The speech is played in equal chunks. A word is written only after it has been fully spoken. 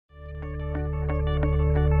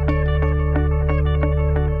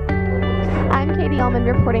Katie Uhlmann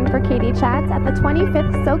reporting for Katie Chats at the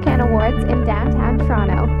 25th Socan Awards in downtown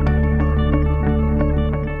Toronto.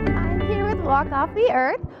 I'm here with Walk Off the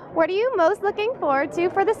Earth. What are you most looking forward to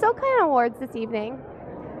for the Socan Awards this evening?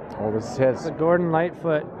 What was his? The Gordon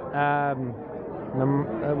Lightfoot.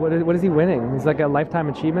 What is he winning? He's like a Lifetime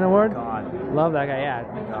Achievement Award? God. Love that guy, yeah.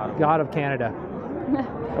 God of Canada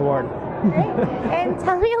Award. And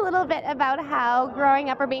tell me a little bit about how growing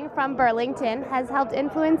up or being from Burlington has helped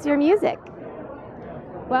influence your music.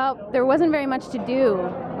 Well, there wasn't very much to do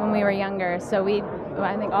when we were younger, so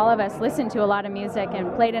I think all of us listened to a lot of music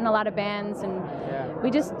and played in a lot of bands, and we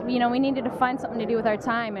just, we needed to find something to do with our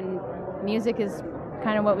time, and music is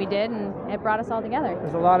kind of what we did, and it brought us all together.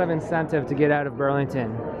 There's a lot of incentive to get out of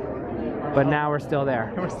Burlington, but now we're still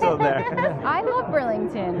there. We're still there. I love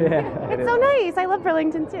Burlington. Yeah, It's so nice. I love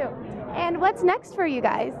Burlington too. And what's next for you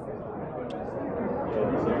guys?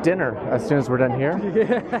 Dinner as soon as we're done here.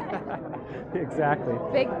 Exactly.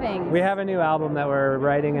 Big things. We have a new album that we're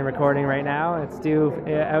writing and recording right now. It's due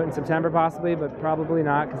out in September possibly, but probably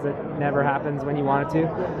not because it never happens when you want it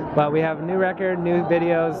to. But we have a new record, new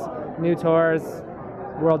videos, new tours,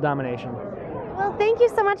 world domination. Well, thank you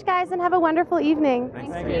so much, guys, and have a wonderful evening.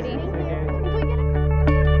 Thanks, Katie.